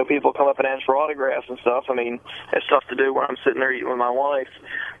 People come up and ask for autographs and stuff. It's tough to do when I'm sitting there eating with my wife.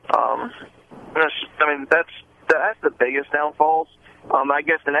 That's the biggest downfalls. I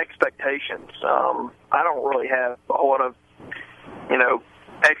guess in expectations, I don't really have a whole lot of,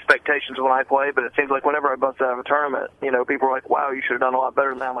 expectations when I play, but it seems like whenever I bust out of a tournament, people are like, wow, you should have done a lot better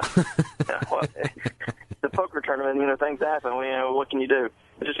than that. I'm like, well, the poker tournament, things happen. What can you do?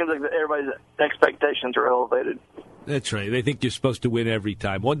 It just seems like everybody's expectations are elevated. That's right. They think you're supposed to win every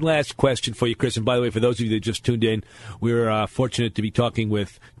time. One last question for you, Chris. And by the way, for those of you that just tuned in, we're fortunate to be talking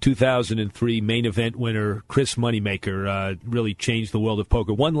with 2003 main event winner Chris Moneymaker. Really changed the world of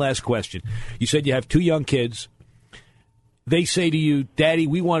poker. One last question. You said you have 2 young kids. They say to you, Daddy,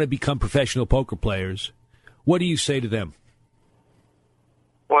 we want to become professional poker players. What do you say to them?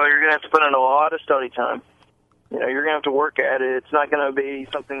 Well, you're going to have to put in a lot of study time. You're going to have to work at it. It's not going to be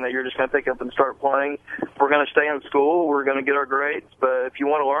something that you're just going to pick up and start playing. We're going to stay in school. We're going to get our grades. But if you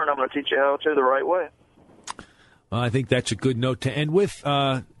want to learn, I'm going to teach you how to the right way. Well, I think that's a good note to end with.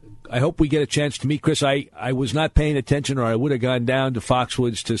 I hope we get a chance to meet Chris. I was not paying attention, or I would have gone down to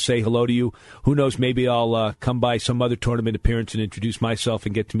Foxwoods to say hello to you. Who knows, maybe I'll come by some other tournament appearance and introduce myself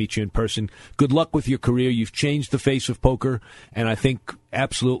and get to meet you in person. Good luck with your career. You've changed the face of poker, and I think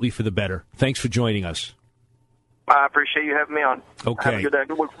absolutely for the better. Thanks for joining us. I appreciate you having me on. Okay. Have a good day.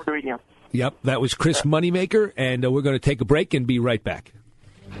 Good work for meeting you. Yep, that was Chris Moneymaker, and we're going to take a break and be right back.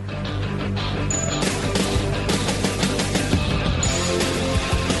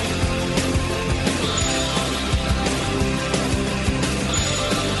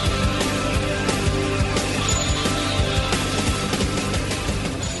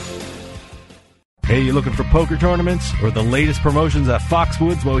 Hey, you looking for poker tournaments or the latest promotions at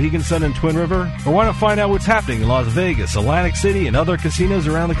Foxwoods, Mohegan Sun, and Twin River? Or want to find out what's happening in Las Vegas, Atlantic City, and other casinos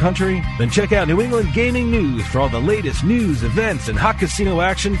around the country? Then check out New England Gaming News for all the latest news, events, and hot casino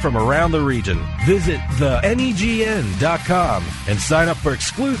action from around the region. Visit thenegn.com and sign up for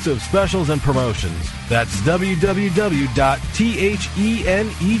exclusive specials and promotions. That's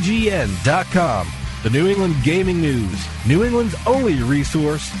www.thenegn.com. The New England Gaming News, New England's only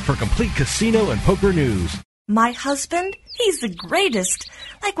resource for complete casino and poker news. My husband, he's the greatest.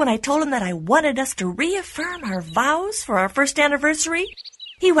 Like when I told him that I wanted us to reaffirm our vows for our first anniversary,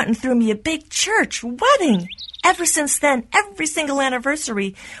 he went and threw me a big church wedding. Ever since then, every single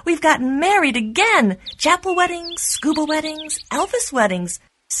anniversary, we've gotten married again. Chapel weddings, scuba weddings, Elvis weddings.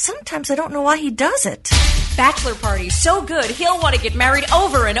 Sometimes I don't know why he does it. Bachelor parties so good he'll want to get married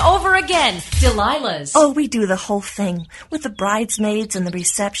over and over again. Delilah's. Oh, we do the whole thing with the bridesmaids and the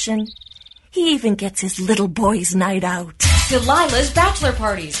reception. He even gets his little boy's night out. Delilah's bachelor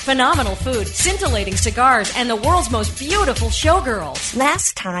parties. Phenomenal food, scintillating cigars, and the world's most beautiful showgirls.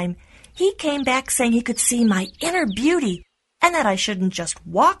 Last time, he came back saying he could see my inner beauty and that I shouldn't just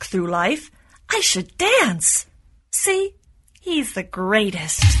walk through life, I should dance. See? He's the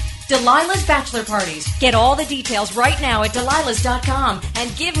greatest. Delilah's bachelor parties. Get all the details right now at Delilah's.com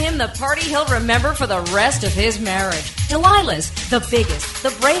and give him the party he'll remember for the rest of his marriage. Delilah's, the biggest,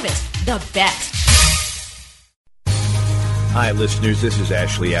 the bravest, the best. Hi, listeners. This is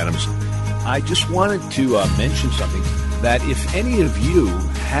Ashley Adams. I just wanted to mention something, that if any of you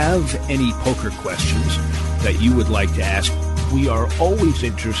have any poker questions that you would like to ask, we are always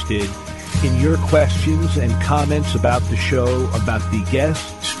interested in your questions and comments about the show, about the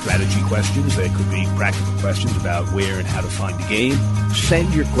guests, strategy questions. They could be practical questions about where and how to find the game.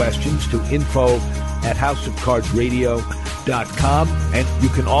 Send your questions to info@houseofcardsradio.com. And you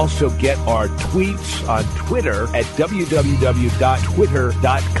can also get our tweets on Twitter at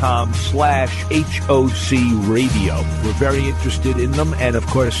www.twitter.com/HOC Radio. We're very interested in them. And, of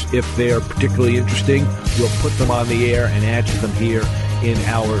course, if they're particularly interesting, we'll put them on the air and answer them here in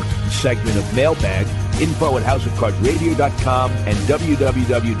our segment of Mailbag. Info@houseofcardsradio.com and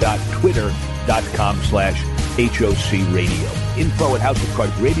www.twitter.com/HOC Radio.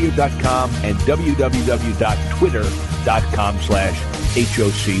 Info@houseofcardsradio.com and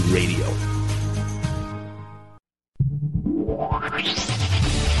www.twitter.com/HOC Radio.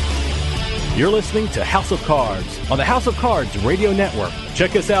 You're listening to House of Cards on the House of Cards Radio Network.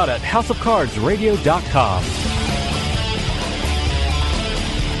 Check us out at houseofcardsradio.com.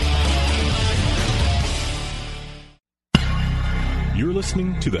 You're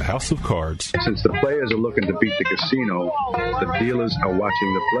listening to the House of Cards. Since the players are looking to beat the casino, the dealers are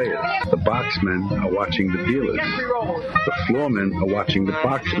watching the players. The boxmen are watching the dealers. The floormen are watching the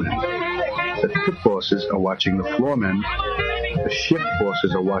boxmen. The pit bosses are watching the floormen. The shift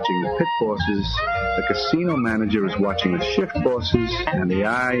bosses are watching the pit bosses. The casino manager is watching the shift bosses. And the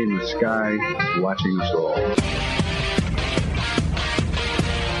eye in the sky is watching us all.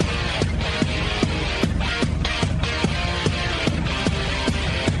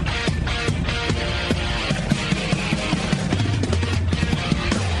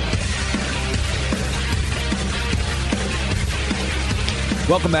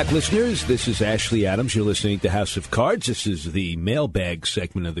 Welcome back, listeners. This is Ashley Adams. You're listening to House of Cards. This is the mailbag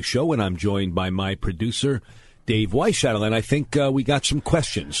segment of the show, and I'm joined by my producer, Dave Weishuttle, and I think we got some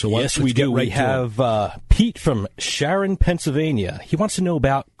questions. So yes, we do. We have Pete from Sharon, Pennsylvania. He wants to know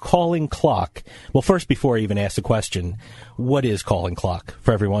about calling clock. Well, first, before I even ask the question, what is calling clock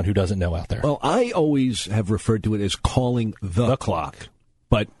for everyone who doesn't know out there? Well, I always have referred to it as calling the clock,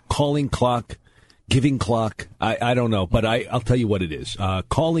 but calling clock, giving clock, I don't know, but I'll tell you what it is.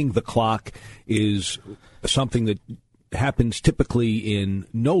 Calling the clock is something that happens typically in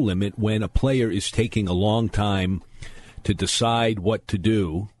No Limit when a player is taking a long time to decide what to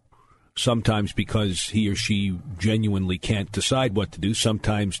do, sometimes because he or she genuinely can't decide what to do,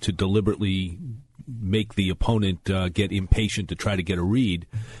 sometimes to deliberately make the opponent get impatient to try to get a read.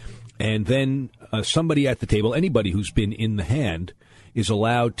 And then somebody at the table, anybody who's been in the hand, is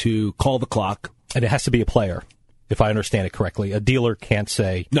allowed to call the clock. And it has to be a player, if I understand it correctly. A dealer can't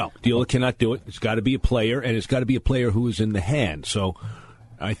say... No, dealer cannot do it. It's got to be a player, and it's got to be a player who is in the hand. So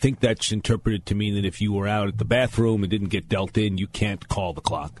I think that's interpreted to mean that if you were out at the bathroom and didn't get dealt in, you can't call the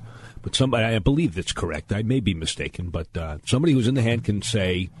clock. but somebody, I believe that's correct. I may be mistaken, but somebody who's in the hand can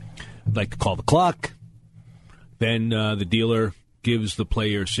say, I'd like to call the clock. Then the dealer gives the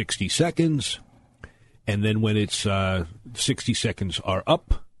player 60 seconds. And then when it's 60 seconds are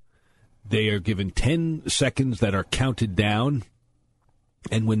up, they are given 10 seconds that are counted down.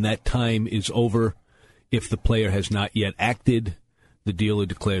 And when that time is over, if the player has not yet acted, the dealer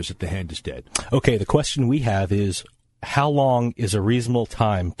declares that the hand is dead. Okay, the question we have is, how long is a reasonable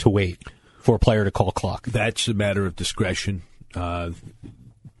time to wait for a player to call clock? That's a matter of discretion. As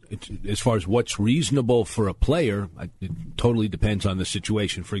far as what's reasonable for a player, it totally depends on the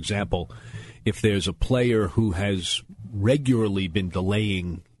situation. For example, if there's a player who has regularly been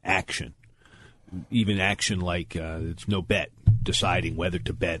delaying action, even action like it's no bet, deciding whether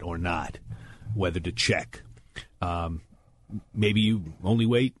to bet or not, whether to check, maybe you only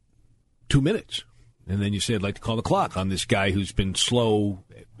wait 2 minutes. And then you say, I'd like to call the clock on this guy who's been slow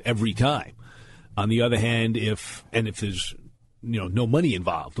every time. On the other hand, if there's no money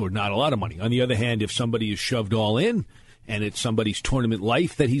involved or not a lot of money. On the other hand, if somebody is shoved all in and it's somebody's tournament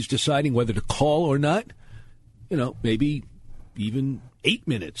life that he's deciding whether to call or not, maybe even 8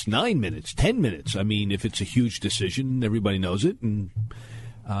 minutes, 9 minutes, 10 minutes. I mean, if it's a huge decision, everybody knows it. And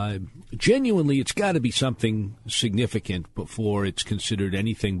genuinely, it's got to be something significant before it's considered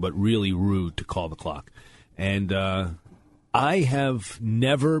anything but really rude to call the clock. And I have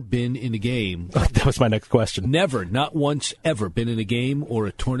never been in a game. That was my next question. Never, not once, ever been in a game or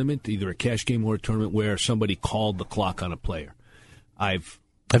a tournament, either a cash game or a tournament, where somebody called the clock on a player.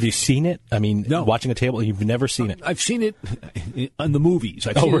 Have you seen it? I mean, no. Watching a table, you've never seen it? I've seen it on the movies.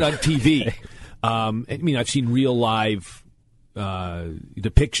 I've seen it on TV. I've seen real live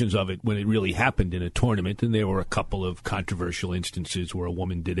depictions of it when it really happened in a tournament, and there were a couple of controversial instances where a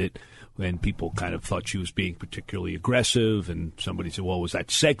woman did it and people kind of thought she was being particularly aggressive, and somebody said, well, was that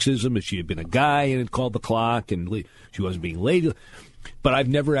sexism if she had been a guy and had called the clock and she wasn't being late? But I've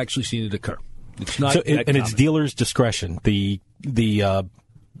never actually seen it occur. It's not and it's dealer's discretion. The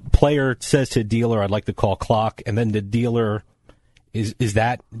player says to dealer, I'd like to call clock, and then the dealer, is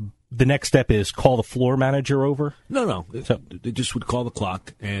that the next step is call the floor manager over? No. They just would call the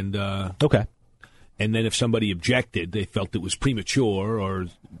clock. And okay. And then if somebody objected, they felt it was premature or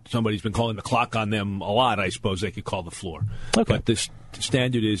somebody's been calling the clock on them a lot, I suppose they could call the floor. Okay. But the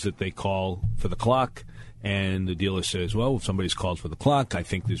standard is that they call for the clock, and the dealer says, well, if somebody's called for the clock, I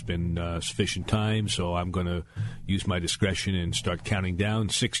think there's been sufficient time, so I'm going to use my discretion and start counting down.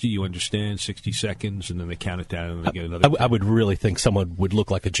 60, you understand, 60 seconds, and then they count it down and they get another. I would really think someone would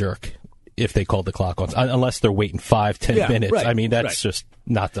look like a jerk if they called the clock on, unless they're waiting 5-10 minutes. Right, I mean, that's just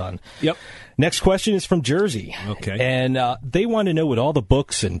not done. Yep. Next question is from Jersey. Okay. And they want to know, with all the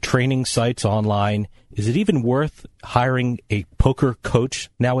books and training sites online, is it even worth hiring a poker coach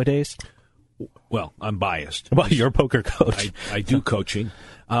nowadays? Well, I'm biased. Well, you're a poker coach. I do coaching.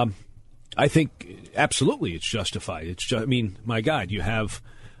 I think absolutely it's justified. My God, you have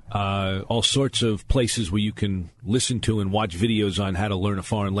all sorts of places where you can listen to and watch videos on how to learn a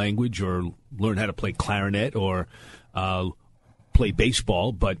foreign language or learn how to play clarinet or play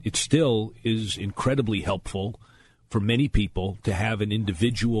baseball, but it still is incredibly helpful for many people to have an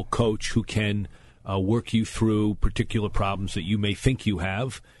individual coach who can work you through particular problems that you may think you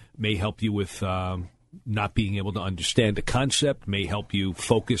have, may help you with not being able to understand a concept, may help you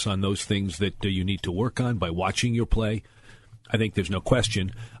focus on those things that you need to work on by watching your play. I think there's no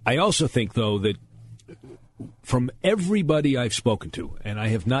question. I also think, though, that from everybody I've spoken to, and I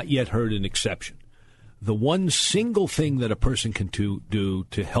have not yet heard an exception, the one single thing that a person can do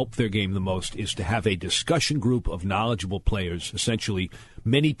to help their game the most is to have a discussion group of knowledgeable players, essentially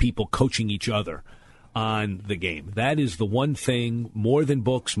many people coaching each other on the game. That is the one thing, more than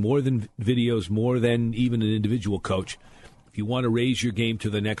books, more than videos, more than even an individual coach. If you want to raise your game to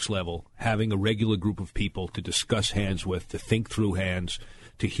the next level, having a regular group of people to discuss hands with, to think through hands,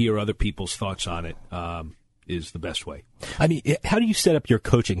 to hear other people's thoughts on it, is the best way. I mean, how do you set up your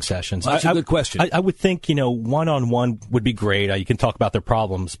coaching sessions? That's a good question. I would think, one-on-one would be great. You can talk about their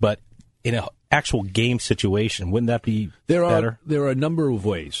problems, but in an actual game situation, wouldn't that be better? There are a number of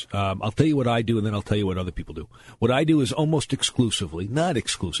ways. I'll tell you what I do, and then I'll tell you what other people do. What I do is almost exclusively, not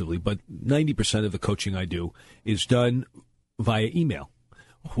exclusively, but 90% of the coaching I do is done via email,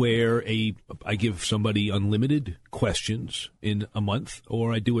 where I give somebody unlimited questions in a month,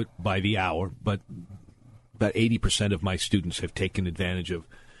 or I do it by the hour, but about 80% of my students have taken advantage of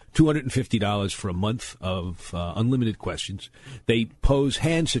 $250 for a month of unlimited questions. They pose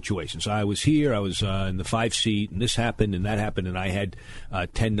hand situations. I was here, I was in the 5 seat, and this happened, and that happened, and I had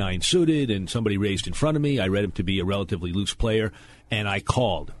 10-9 suited, and somebody raised in front of me. I read him to be a relatively loose player, and I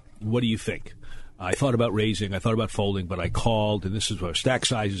called. what do you think? I thought about raising, I thought about folding, but I called, and this is what stack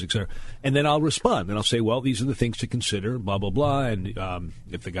sizes, etc. And then I'll respond, and I'll say, well, these are the things to consider, blah, blah, blah. And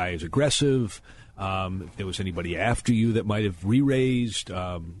if the guy is aggressive, if there was anybody after you that might have re-raised,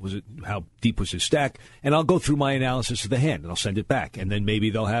 how deep was his stack? And I'll go through my analysis of the hand, and I'll send it back. And then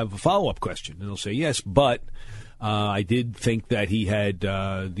maybe they'll have a follow-up question, and they'll say, yes, but I did think that he had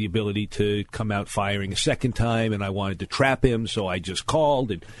the ability to come out firing a second time, and I wanted to trap him, so I just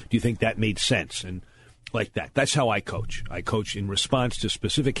called. And do you think that made sense? And like that. That's how I coach. I coach in response to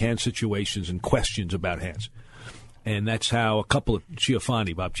specific hand situations and questions about hands. And that's how a couple of Bob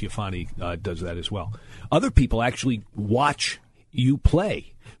Ciafani does that as well. Other people actually watch you play.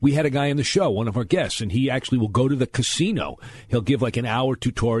 We had a guy on the show, one of our guests, and he actually will go to the casino. He'll give like an hour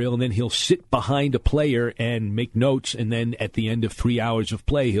tutorial, and then he'll sit behind a player and make notes, and then at the end of 3 hours of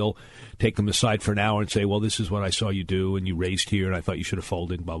play, he'll take them aside for an hour and say, well, this is what I saw you do, and you raised here, and I thought you should have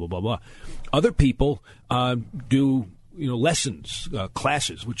folded, blah, blah, blah, blah. Other people do lessons,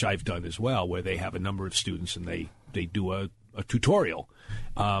 classes, which I've done as well, where they have a number of students, and they do a tutorial,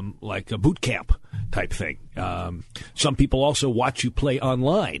 like a boot camp type thing. Some people also watch you play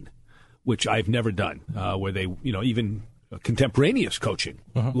online, which I've never done, where they, even contemporaneous coaching,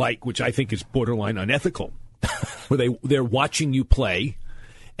 which I think is borderline unethical, where they're watching you play,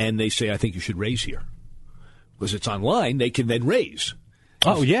 and they say, I think you should raise here. Because it's online, they can then raise.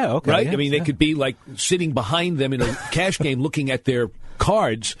 Oh, yeah, okay. Right? Yes, I mean, they could be like sitting behind them in a cash game looking at their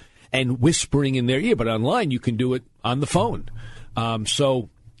cards and whispering in their ear. But online, you can do it on the phone. So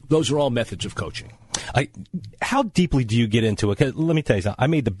those are all methods of coaching. How deeply do you get into it? 'Cause let me tell you something. I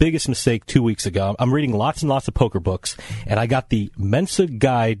made the biggest mistake 2 weeks ago. I'm reading lots and lots of poker books, and I got the Mensa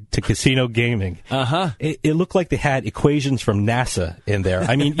Guide to Casino Gaming. It looked like they had equations from NASA in there.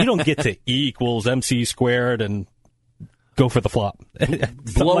 I mean, you don't get to E equals MC squared and go for the flop.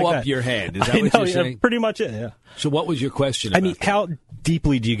 Blow like up that. your hand. Is that what you're saying? Pretty much it, yeah. So what was your question? I mean, how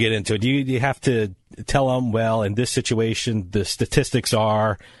deeply do you get into it? Do you have to tell them, well, in this situation, the statistics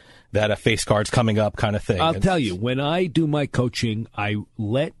are that a face card's coming up kind of thing? I'll tell you, when I do my coaching, I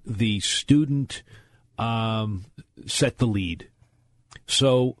let the student set the lead.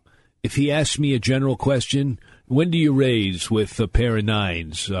 So if he asks me a general question, when do you raise with a pair of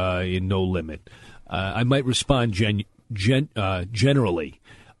nines in no limit? I might respond generally.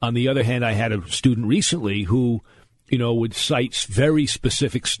 On the other hand, I had a student recently who, would cite very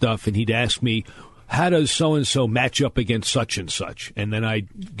specific stuff, and he'd ask me, how does so-and-so match up against such and such? And then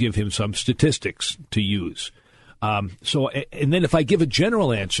I'd give him some statistics to use. And then if I give a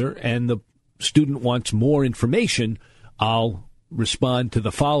general answer and the student wants more information, I'll respond to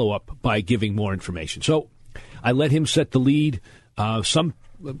the follow-up by giving more information. So I let him set the lead. Some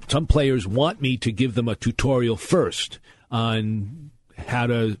players want me to give them a tutorial first on how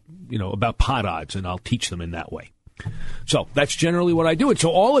to, about pot odds, and I'll teach them in that way. So that's generally what I do. And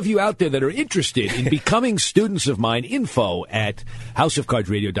so all of you out there that are interested in becoming students of mine, info at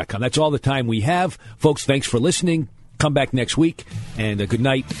houseofcardsradio.com. That's all the time we have. Folks, thanks for listening. Come back next week, and good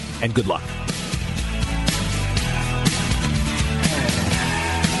night and good luck.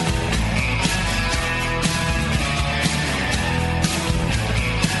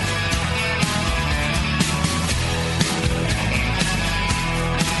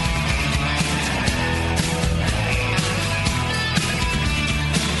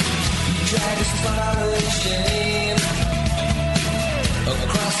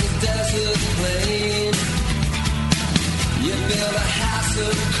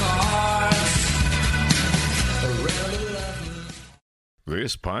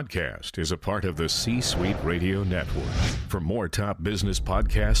 This podcast is a part of the C-Suite Radio Network. For more top business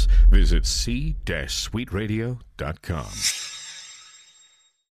podcasts, visit c-suiteradio.com.